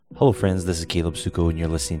Hello friends, this is Caleb Suko and you're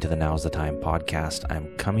listening to the Now's the Time podcast.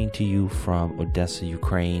 I'm coming to you from Odessa,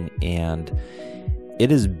 Ukraine, and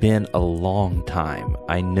it has been a long time.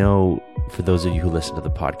 I know for those of you who listen to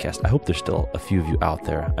the podcast, I hope there's still a few of you out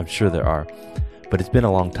there. I'm sure there are, but it's been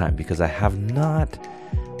a long time because I've not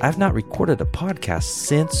recorded a podcast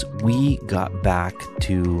since we got back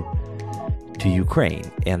to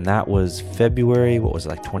Ukraine, and that was February,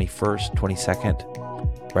 21st,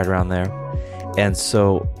 22nd, right around there. And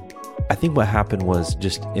so I think what happened was,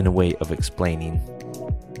 just in a way of explaining,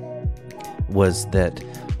 was that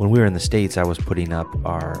when we were in the States, I was putting up a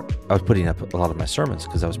lot of my sermons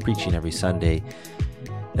because I was preaching every Sunday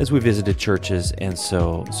as we visited churches, and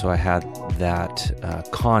so I had that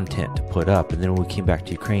content to put up. And then when we came back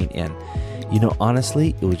to Ukraine, and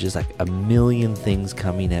honestly, it was just like a million things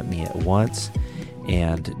coming at me at once,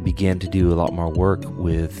 and began to do a lot more work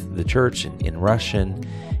with the church in Russian.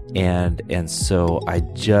 And so I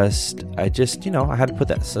just I had to put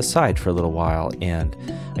that aside for a little while, and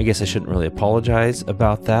I guess I shouldn't really apologize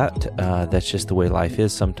about that. That's just the way life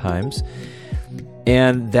is sometimes.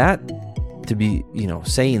 And that, to be,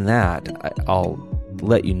 saying that, I'll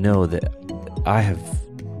let you know that I have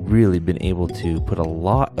really been able to put a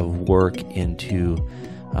lot of work into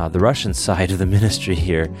the Russian side of the ministry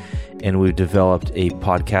here, and we've developed a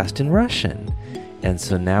podcast in Russian. And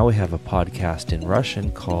so now we have a podcast in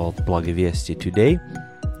Russian called Благовестие Today.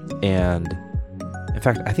 And in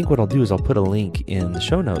fact, I think what I'll do is I'll put a link in the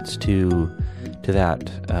show notes to that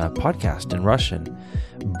podcast in Russian.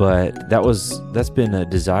 But that's been a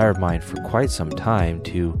desire of mine for quite some time,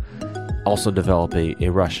 to also develop a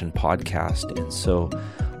Russian podcast. And so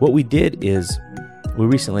what we did is we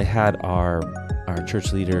recently had our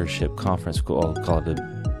church leadership conference, called the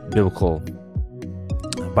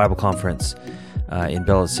Bible conference, in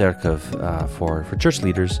Bela Cerkov for church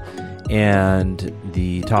leaders, and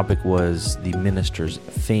the topic was the minister's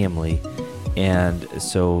family. And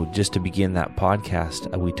so just to begin that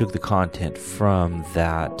podcast, we took the content from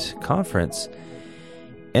that conference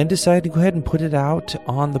and decided to go ahead and put it out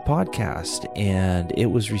on the podcast, and it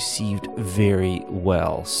was received very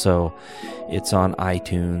well. So it's on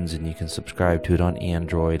iTunes, and you can subscribe to it on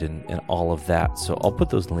Android and all of that. So I'll put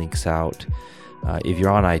those links out. If you're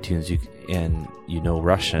on iTunes and you know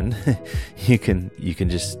Russian, you can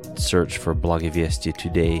just search for Благовестие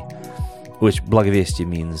Today, which Благовестие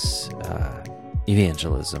means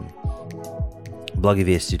evangelism.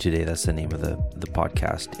 Благовестие Today, that's the name of the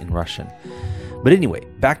podcast in Russian. But anyway,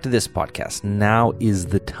 back to this podcast. Now is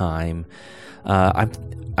the time.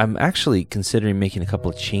 I'm actually considering making a couple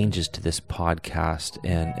of changes to this podcast,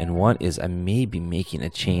 and one is I may be making a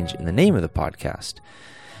change in the name of the podcast.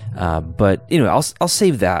 But anyway, I'll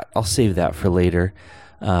save that. I'll save that for later.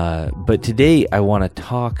 But today I want to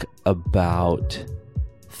talk about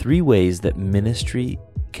 3 ways that ministry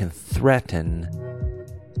can threaten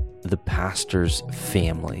the pastor's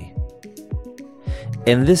family.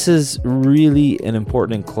 And this is really an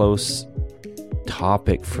important and close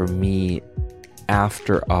topic for me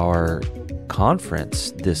after our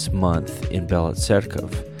conference this month in Bela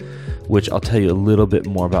Cerkov, which I'll tell you a little bit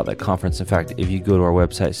more about that conference. In fact, if you go to our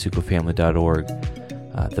website, sukofamily.org,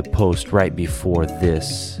 the post right before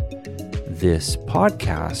this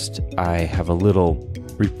podcast, I have a little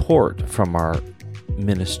report from our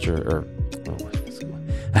minister,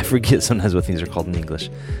 I forget sometimes what things are called in English,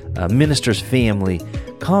 Minister's Family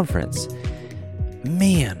Conference.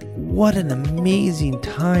 Man, what an amazing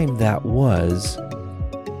time that was.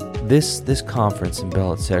 This conference in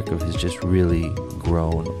Bela Cerkov has just really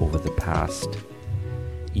grown over the past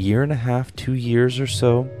year and a half, 2 years or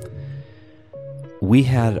so. We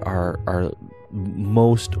had our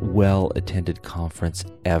most well-attended conference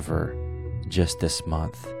ever just this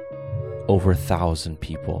month. Over 1,000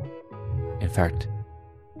 people. In fact,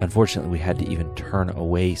 unfortunately, we had to even turn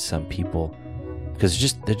away some people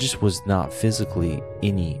because there just was not physically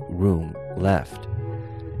any room left.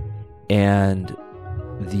 And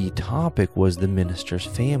the topic was the minister's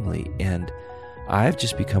family, and I've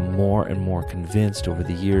just become more and more convinced over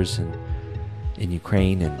the years in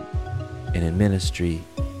Ukraine and in ministry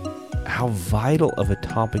how vital of a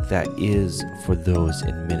topic that is for those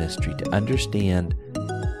in ministry, to understand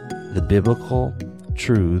the biblical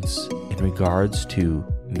truths in regards to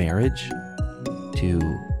marriage, to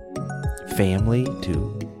family,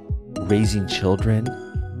 to raising children,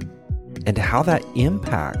 and how that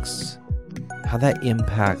impacts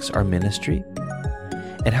our ministry,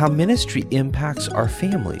 and how ministry impacts our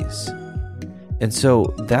families. And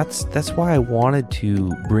so that's why I wanted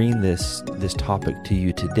to bring this topic to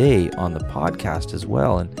you today on the podcast as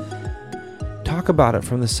well, and talk about it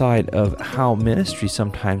from the side of how ministry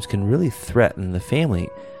sometimes can really threaten the family.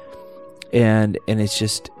 And it's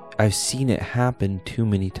just, I've seen it happen too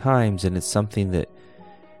many times, and it's something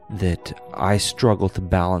that I struggle to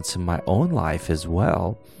balance in my own life as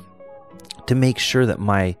well, to make sure that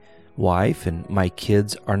my wife and my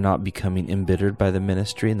kids are not becoming embittered by the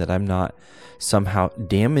ministry, and that I'm not somehow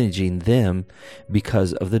damaging them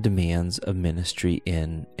because of the demands of ministry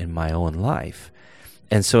in my own life.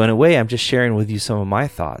 And so in a way, I'm just sharing with you some of my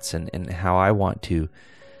thoughts and how I want to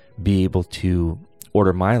be able to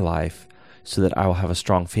order my life so that I will have a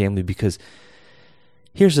strong family. Because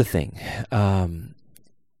here's the thing.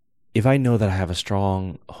 If I know that I have a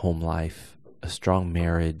strong home life, a strong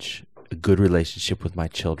marriage, a good relationship with my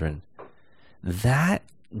children, that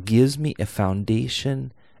gives me a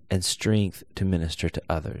foundation and strength to minister to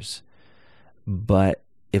others. But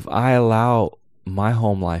if I allow my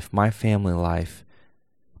home life, my family life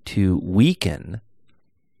to weaken,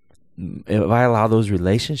 if I allow those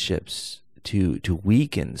relationships to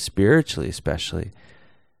weaken spiritually especially,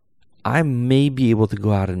 I may be able to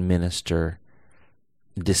go out and minister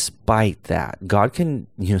despite that. God can,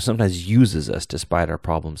 sometimes uses us despite our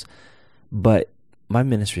problems, but my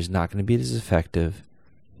ministry is not going to be as effective,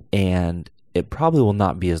 and it probably will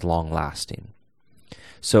not be as long lasting.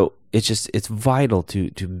 So it's vital to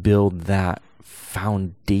build that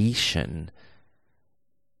foundation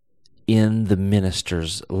in the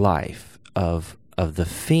minister's life of the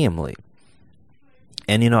family.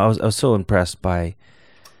 And I was so impressed by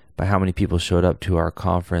how many people showed up to our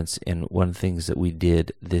conference. And one of the things that we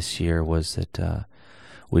did this year was that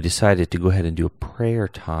we decided to go ahead and do a prayer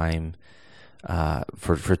time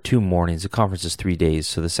for 2 mornings. The conference is 3 days,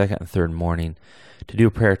 so the second and third morning to do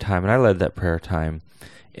a prayer time. And I led that prayer time.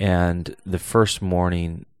 And the first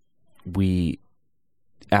morning, we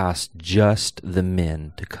asked just the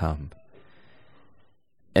men to come.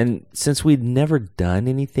 And since we'd never done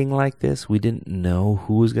anything like this, we didn't know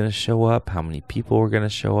who was going to show up, how many people were going to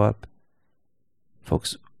show up.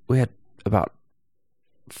 Folks, we had about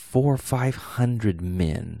 400 or 500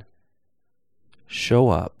 men show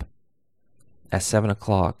up at 7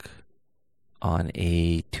 o'clock on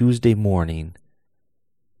a Tuesday morning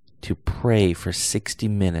to pray for 60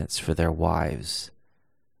 minutes for their wives.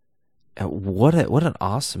 What an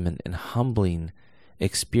awesome and humbling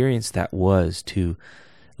experience that was, to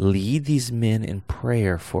lead these men in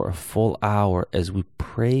prayer for a full hour as we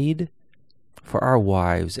prayed for our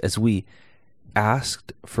wives, as we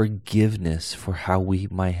asked forgiveness for how we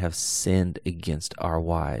might have sinned against our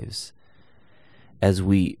wives, as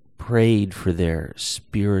we prayed for their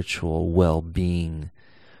spiritual well-being,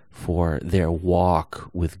 for their walk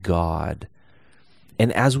with God,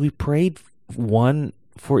 and as we prayed one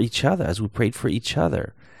for each other, as we prayed for each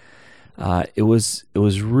other. It was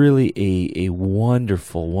really a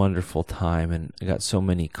wonderful, wonderful time, and I got so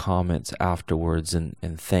many comments afterwards and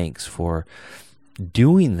thanks for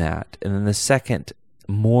doing that. And then the second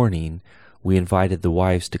morning, we invited the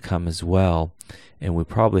wives to come as well, and we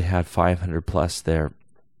probably had 500 plus there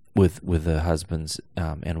with the husbands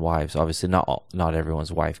and wives. Obviously, not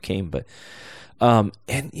everyone's wife came, but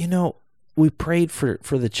we prayed for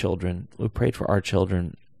the children. We prayed for our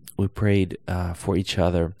children. We prayed for each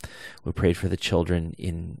other. We prayed for the children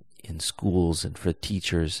in schools and for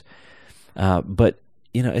teachers. But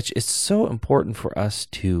it's so important for us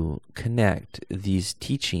to connect these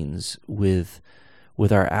teachings with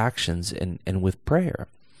our actions and with prayer.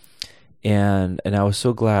 And I was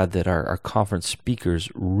so glad that our conference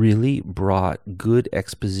speakers really brought good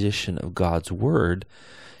exposition of God's Word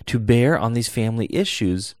to bear on these family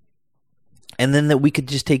issues, and then that we could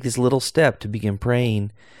just take this little step to begin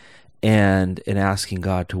praying and asking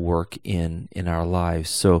God to work in our lives.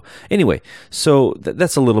 So anyway,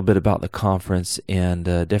 that's a little bit about the conference, and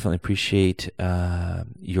definitely appreciate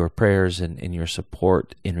your prayers and your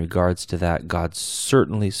support in regards to that. God's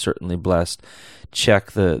certainly blessed.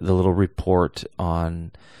 Check the little report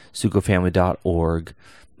on sukofamily.org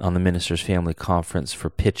on the Ministers Family Conference for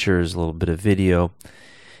pictures, a little bit of video,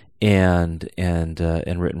 and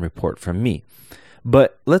written report from me.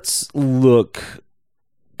 But let's look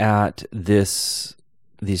at these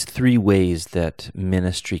 3 ways that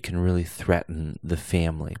ministry can really threaten the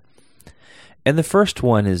family. And the first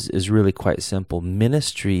one is really quite simple.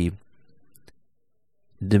 Ministry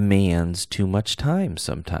demands too much time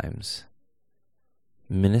sometimes.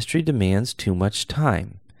 Ministry demands too much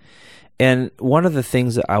time. And one of the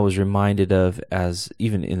things that I was reminded of, as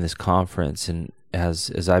even in this conference and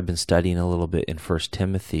as I've been studying a little bit in 1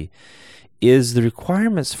 Timothy, is the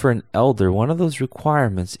requirements for an elder. One of those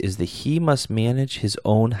requirements is that he must manage his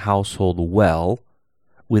own household well,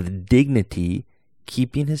 with dignity,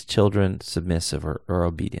 keeping his children submissive or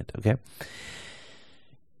obedient, okay?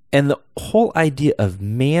 And the whole idea of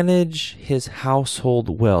manage his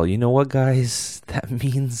household well, you know what, guys? That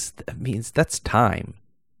means that's time.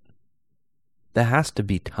 That has to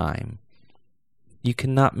be time. You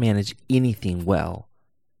cannot manage anything well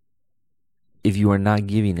if you are not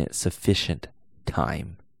giving it sufficient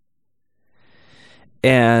time.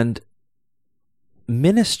 And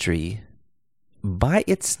ministry, by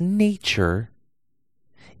its nature,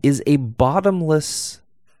 is a bottomless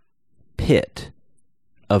pit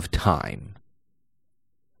of time.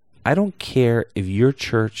 I don't care if your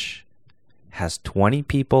church has 20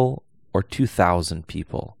 people or 2,000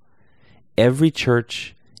 people. Every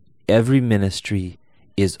church, every ministry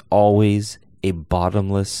is always a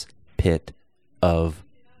bottomless pit of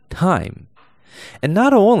time. And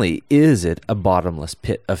not only is it a bottomless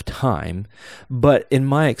pit of time, but in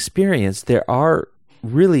my experience, there are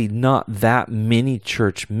really not that many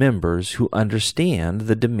church members who understand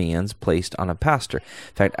the demands placed on a pastor.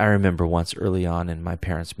 In fact, I remember once early on in my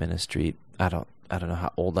parents' ministry, I don't know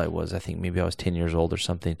how old I was. I think maybe I was 10 years old or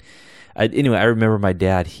something. Anyway, I remember my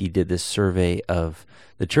dad, he did this survey of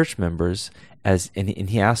the church members and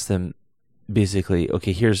he asked them basically,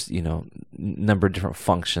 okay, here's, number of different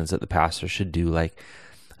functions that the pastor should do, like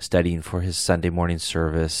studying for his Sunday morning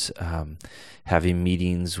service, having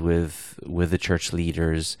meetings with the church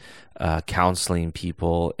leaders, counseling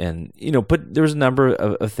people, and but there was a number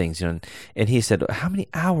of things, and he said, how many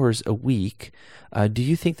hours a week do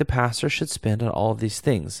you think the pastor should spend on all of these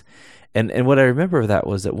things? And what I remember of that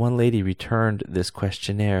was that one lady returned this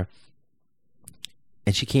questionnaire,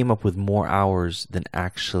 and she came up with more hours than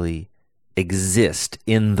actually exist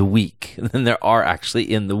in the week than there are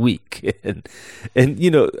actually in the week. And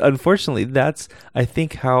unfortunately, that's, I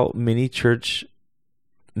think, how many church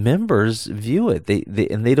members view it.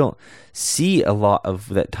 They don't see a lot of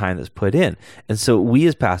that time that's put in. And so we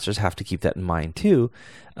as pastors have to keep that in mind too,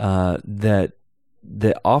 that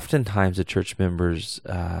oftentimes the church members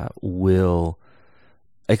will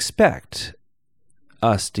expect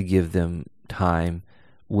us to give them time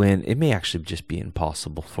when it may actually just be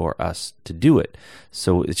impossible for us to do it.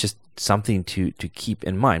 So it's just something to keep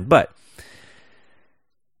in mind. But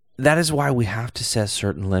that is why we have to set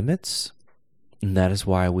certain limits, and that is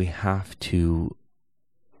why we have to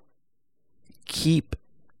keep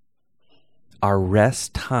our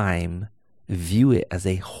rest time, view it as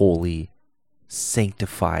a holy,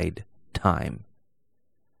 sanctified time.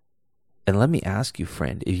 And let me ask you,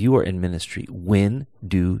 friend, if you are in ministry, when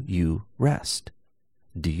do you rest?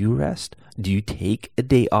 Do you rest? Do you take a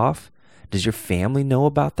day off? Does your family know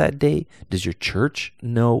about that day? Does your church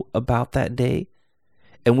know about that day?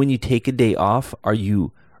 And when you take a day off, are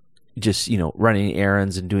you just, running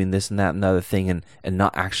errands and doing this and that and the other thing and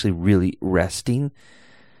not actually really resting?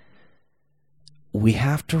 We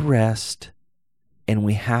have to rest, and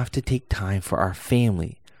we have to take time for our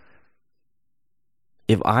family.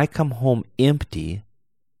 If I come home empty,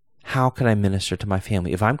 how can I minister to my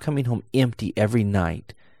family? If I'm coming home empty every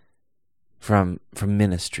night from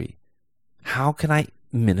ministry, how can I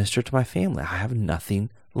minister to my family? I have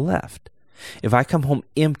nothing left. If I come home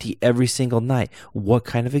empty every single night, what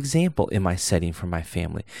kind of example am I setting for my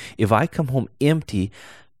family? If I come home empty,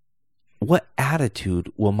 what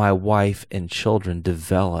attitude will my wife and children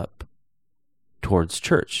develop towards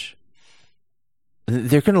church?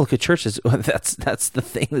 They're going to look at church as, that's the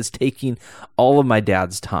thing that's taking all of my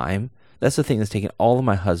dad's time. That's the thing that's taking all of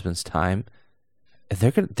my husband's time.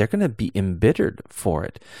 They're going to be embittered for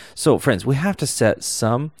it. So, friends, we have to set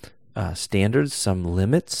some standards, some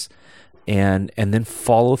limits, and then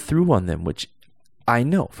follow through on them, which I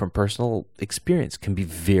know from personal experience can be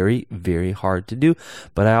very, very hard to do.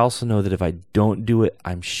 But I also know that if I don't do it,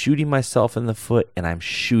 I'm shooting myself in the foot and I'm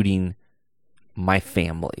shooting my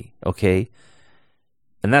family, okay?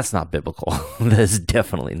 And that's not biblical. That is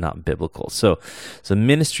definitely not biblical. So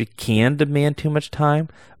ministry can demand too much time,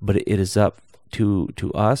 but it is up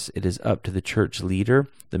to us. It is up to the church leader,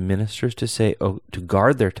 the ministers, to say, to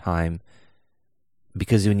guard their time,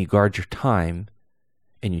 because when you guard your time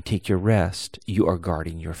and you take your rest, you are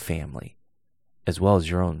guarding your family as well as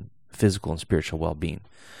your own physical and spiritual well-being.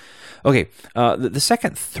 Okay, the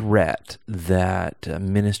second threat that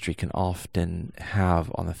ministry can often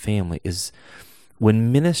have on the family is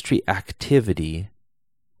when ministry activity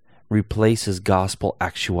replaces gospel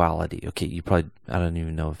actuality. Okay, I don't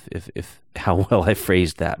even know if how well I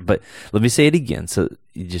phrased that, but let me say it again so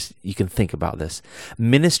you can think about this.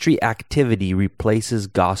 Ministry activity replaces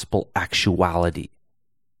gospel actuality.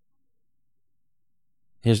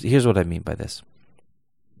 Here's what I mean by this.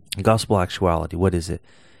 Gospel actuality, what is it?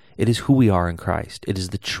 It is who we are in Christ. It is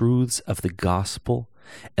the truths of the gospel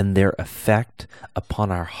and their effect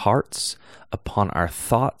upon our hearts, upon our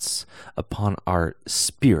thoughts, upon our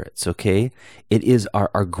spirits, okay? It is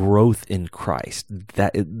our growth in Christ.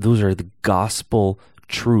 Those are the gospel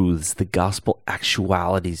truths, the gospel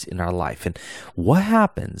actualities in our life. And what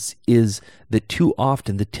happens is that too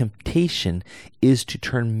often the temptation is to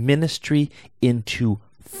turn ministry into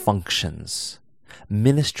functions,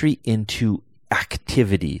 ministry into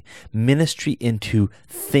activity, ministry into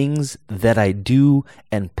things that I do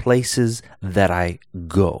and places that I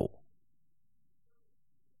go.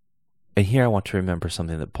 And here I want to remember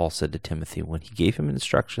something that Paul said to Timothy when he gave him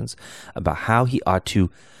instructions about how he ought to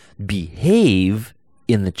behave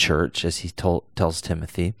in the church, as he tells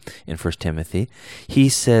Timothy in 1 Timothy. He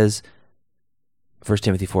says, 1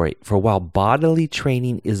 Timothy 4:8, "For while bodily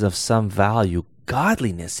training is of some value,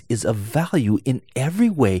 godliness is of value in every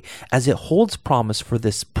way, as it holds promise for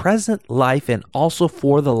this present life and also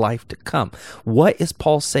for the life to come." What is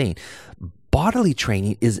Paul saying? Bodily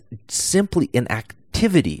training is simply an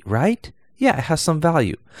activity, right? Yeah, it has some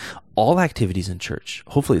value. All activities in church,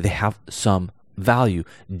 hopefully they have some value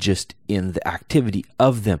just in the activity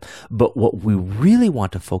of them. But what we really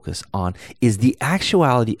want to focus on is the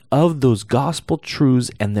actuality of those gospel truths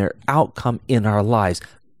and their outcome in our lives.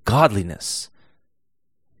 Godliness.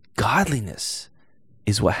 Godliness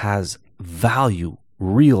is what has value,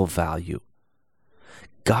 real value.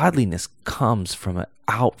 Godliness comes from an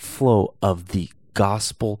outflow of the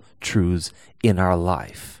gospel truths in our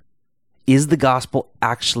life. Is the gospel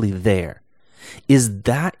actually there? Is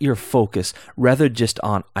that your focus rather just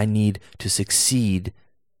on, I need to succeed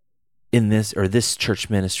in this, or this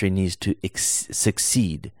church ministry needs to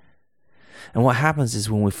succeed? And what happens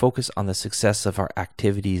is when we focus on the success of our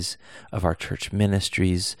activities, of our church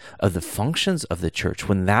ministries, of the functions of the church,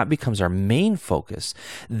 when that becomes our main focus,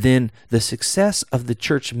 then the success of the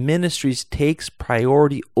church ministries takes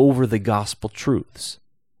priority over the gospel truths.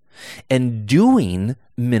 And doing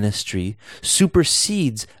ministry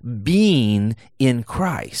supersedes being in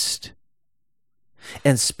Christ.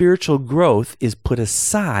 And spiritual growth is put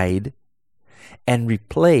aside and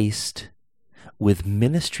replaced with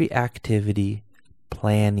ministry activity,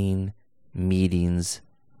 planning, meetings,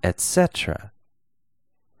 etc.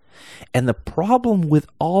 And the problem with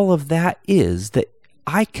all of that is that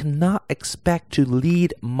I cannot expect to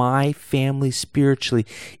lead my family spiritually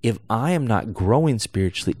if I am not growing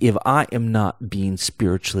spiritually, if I am not being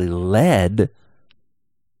spiritually led,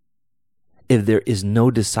 if there is no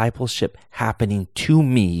discipleship happening to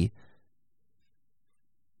me.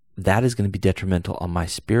 That is going to be detrimental on my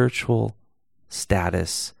spiritual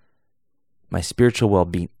status, my spiritual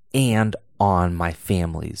well-being, and on my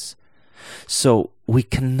families. So we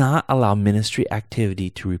cannot allow ministry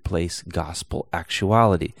activity to replace gospel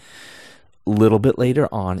actuality. A little bit later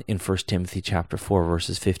on in 1 Timothy chapter 4,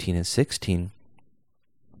 verses 15 and 16,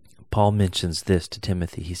 Paul mentions this to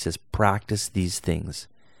Timothy. He says, "Practice these things,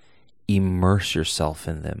 immerse yourself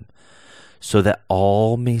in them, so that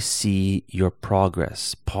all may see your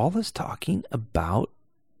progress." Paul is talking about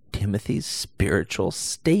Timothy's spiritual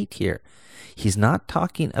state here. He's not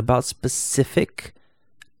talking about specific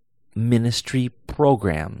ministry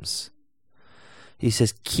programs. He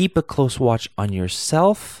says, keep a close watch on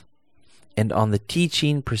yourself and on the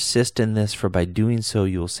teaching. Persist in this, for by doing so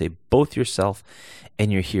you will save both yourself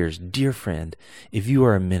and your hearers. Dear friend, if you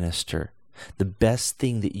are a minister, the best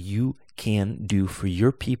thing that you can do for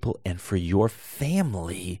your people and for your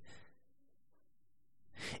family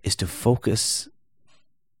is to focus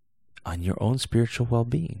on your own spiritual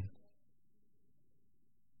well-being.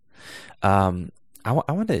 I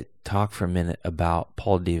want to talk for a minute about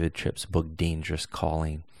Paul David Tripp's book, Dangerous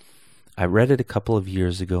Calling. I read it a couple of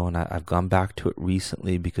years ago, and I've gone back to it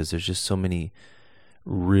recently because there's just so many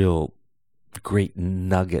real great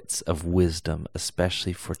nuggets of wisdom,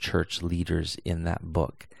 especially for church leaders in that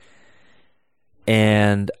book.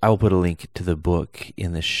 And I will put a link to the book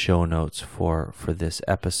in the show notes for this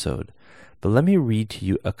episode. But let me read to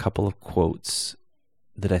you a couple of quotes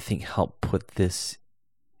that I think help put this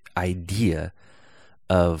idea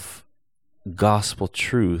of gospel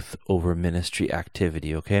truth over ministry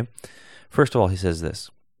activity, okay? First of all, he says this: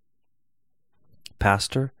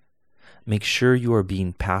 "Pastor, make sure you are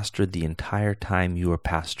being pastored the entire time you are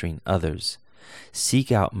pastoring others.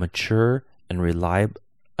 Seek out a mature and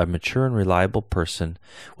reliable person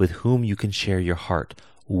with whom you can share your heart.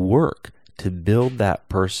 Work to build that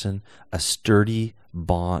person a sturdy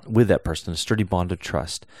bond with that person, a sturdy bond of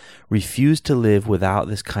trust. Refuse to live without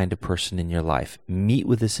this kind of person in your life. Meet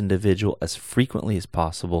with this individual as frequently as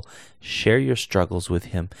possible. Share your struggles with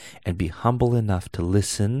him, and be humble enough to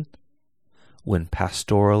listen when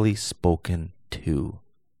pastorally spoken to.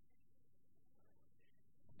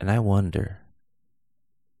 And I wonder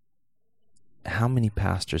how many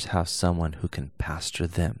pastors have someone who can pastor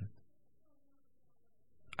them.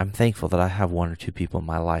 I'm thankful that I have one or two people in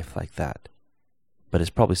my life like that, but it's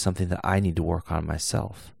probably something that I need to work on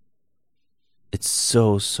myself. It's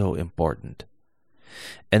so, so important.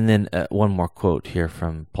 And then one more quote here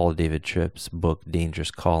from Paul David Tripp's book, Dangerous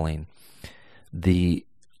Calling. The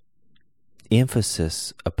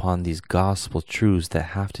emphasis upon these gospel truths that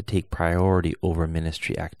have to take priority over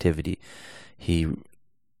ministry activity.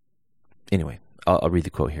 Anyway, I'll read the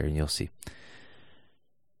quote here and you'll see.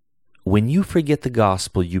 When you forget the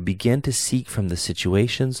gospel, you begin to seek from the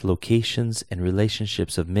situations, locations, and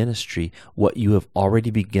relationships of ministry what you have already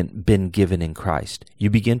been given in Christ. You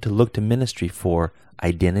begin to look to ministry for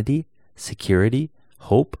identity, security,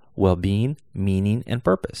 hope, well-being, meaning, and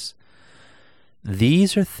purpose.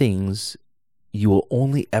 These are things you will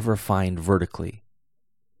only ever find vertically.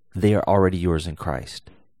 They are already yours in Christ.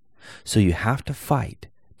 So you have to fight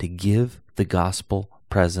to give the gospel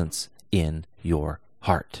presence in your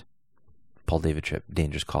heart. Paul David Tripp,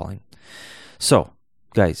 Dangerous Calling. So,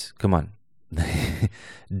 guys, come on.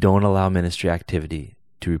 Don't allow ministry activity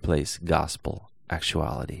to replace gospel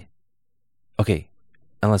actuality. Okay,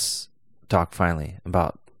 and let's talk finally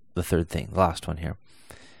about the third thing, the last one here.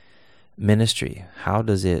 Ministry,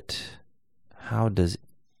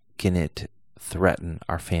 can it threaten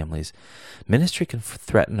our families? Ministry can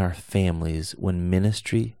threaten our families when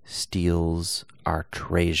ministry steals our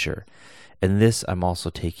treasure. And this I'm also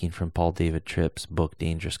taking from Paul David Tripp's book,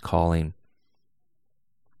 Dangerous Calling.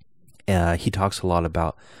 He talks a lot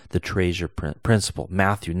about the treasure principle.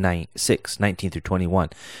 Matthew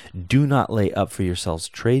 6:19-21. Do not lay up for yourselves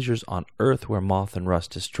treasures on earth where moth and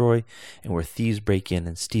rust destroy and where thieves break in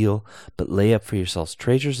and steal, but lay up for yourselves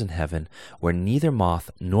treasures in heaven where neither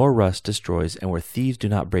moth nor rust destroys and where thieves do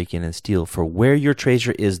not break in and steal. For where your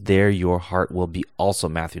treasure is, there your heart will be also.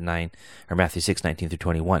 Matthew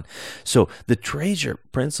 6:19-21. So the treasure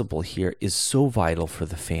principle here is so vital for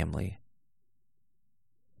the family.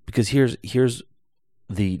 Because here's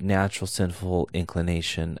the natural sinful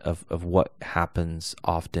inclination of what happens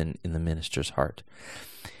often in the minister's heart.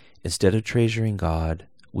 Instead of treasuring God,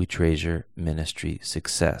 we treasure ministry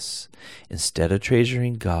success. Instead of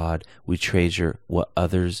treasuring God, we treasure what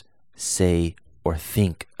others say or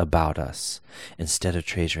think about us. Instead of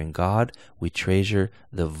treasuring God, we treasure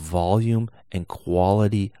the volume and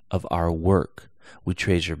quality of our work. We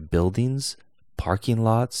treasure buildings, parking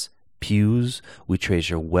lots, pews. We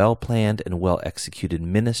treasure well-planned and well-executed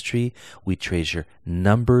ministry. We treasure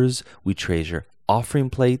numbers. We treasure offering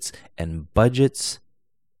plates and budgets.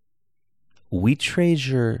 We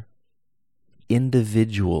treasure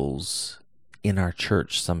individuals in our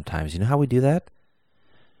church sometimes. You know how we do that?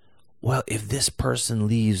 Well, if this person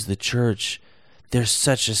leaves the church, they're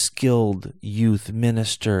such a skilled youth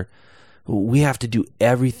minister. We have to do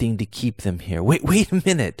everything to keep them here. Wait a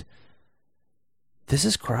minute. This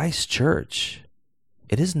is Christ's church.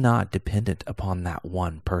 It is not dependent upon that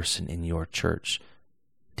one person in your church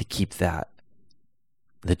to keep the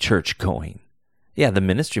church going. Yeah, the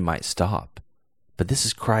ministry might stop, but this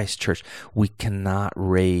is Christ's church. We cannot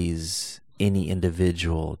raise any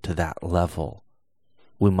individual to that level.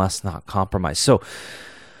 We must not compromise. So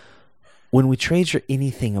when we treasure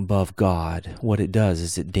anything above God, what it does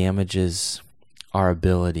is it damages our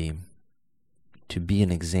ability to be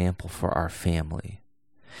an example for our family.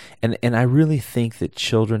 And I really think that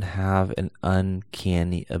children have an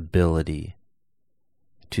uncanny ability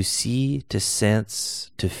to see, to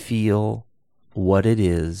sense, to feel what it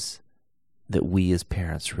is that we as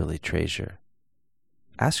parents really treasure.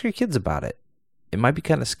 Ask your kids about it. It might be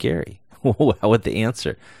kind of scary what the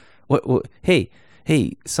answer. Hey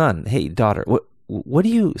son, hey daughter, what do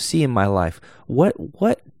you see in my life?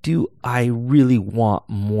 What do I really want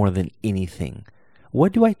more than anything?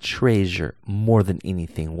 What do I treasure more than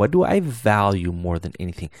anything? What do I value more than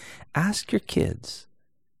anything? Ask your kids.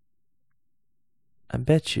 I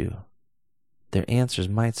bet you their answers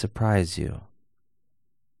might surprise you.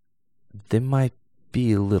 They might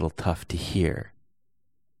be a little tough to hear.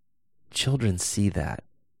 Children see that.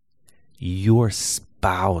 Your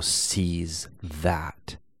spouse sees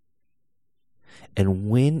that. And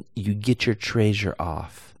when you get your treasure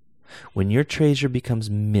off, when your treasure becomes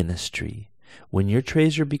ministry, when your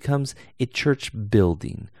treasure becomes a church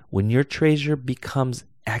building, when your treasure becomes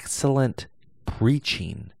excellent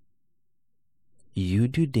preaching, you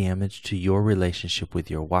do damage to your relationship with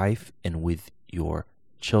your wife and with your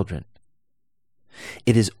children.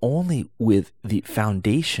 It is only with the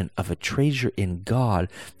foundation of a treasure in God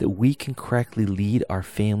that we can correctly lead our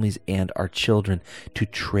families and our children to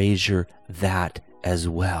treasure that as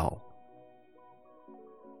well.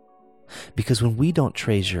 Because when we don't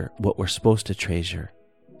treasure what we're supposed to treasure,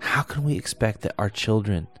 how can we expect that our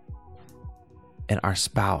children and our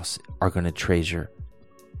spouse are going to treasure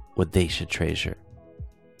what they should treasure?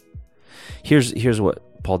 Here's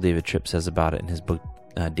what Paul David Tripp says about it in his book,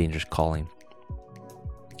 Dangerous Calling.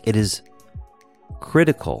 It is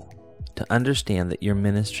critical to understand that your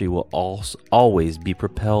ministry will always be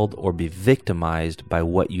propelled or be victimized by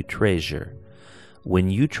what you treasure. When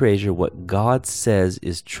you treasure what God says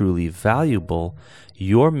is truly valuable,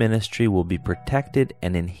 your ministry will be protected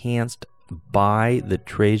and enhanced by the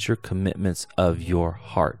treasure commitments of your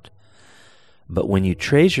heart. But when you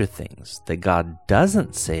treasure things that God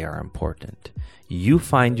doesn't say are important, you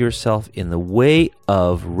find yourself in the way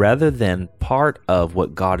of rather than part of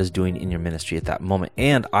what God is doing in your ministry at that moment.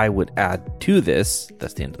 And I would add to this,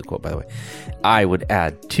 that's the end of the quote, by the way. I would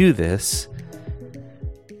add to this,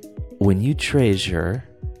 when you treasure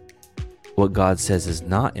what God says is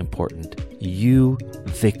not important, you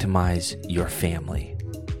victimize your family.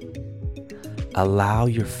 Allow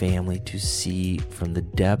your family to see from the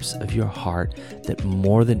depths of your heart that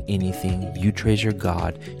more than anything, you treasure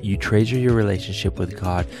God, you treasure your relationship with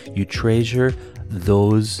God, you treasure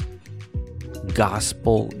those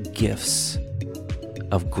gospel gifts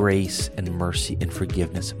of grace and mercy and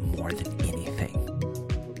forgiveness more than anything.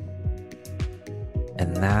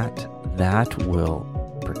 And that will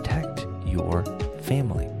protect your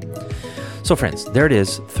family. So friends, there it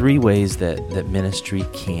is. 3 ways that ministry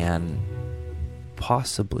can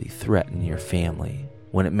possibly threaten your family.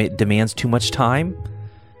 When it demands too much time,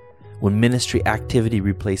 when ministry activity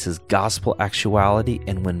replaces gospel actuality,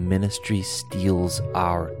 and when ministry steals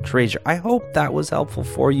our treasure. I hope that was helpful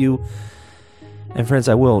for you. And friends,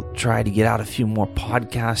 I will try to get out a few more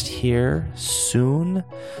podcasts here soon.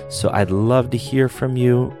 So I'd love to hear from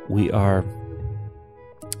you. We are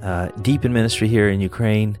deep in ministry here in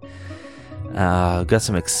Ukraine. Got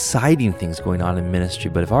some exciting things going on in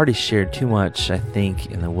ministry, but I've already shared too much, I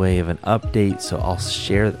think, in the way of an update. So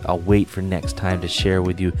I'll wait for next time to share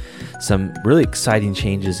with you some really exciting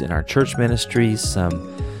changes in our church ministries,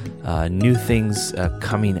 some new things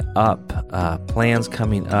coming up, plans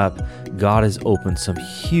coming up. God has opened some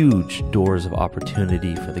huge doors of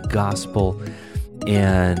opportunity for the gospel,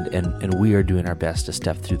 and we are doing our best to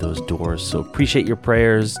step through those doors. So appreciate your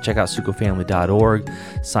prayers. Check out sukofamily.org.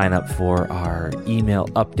 Sign up for our email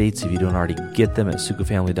updates if you don't already get them at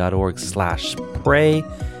sukofamily.org/pray.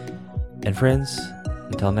 And friends,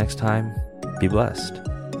 until next time, be blessed.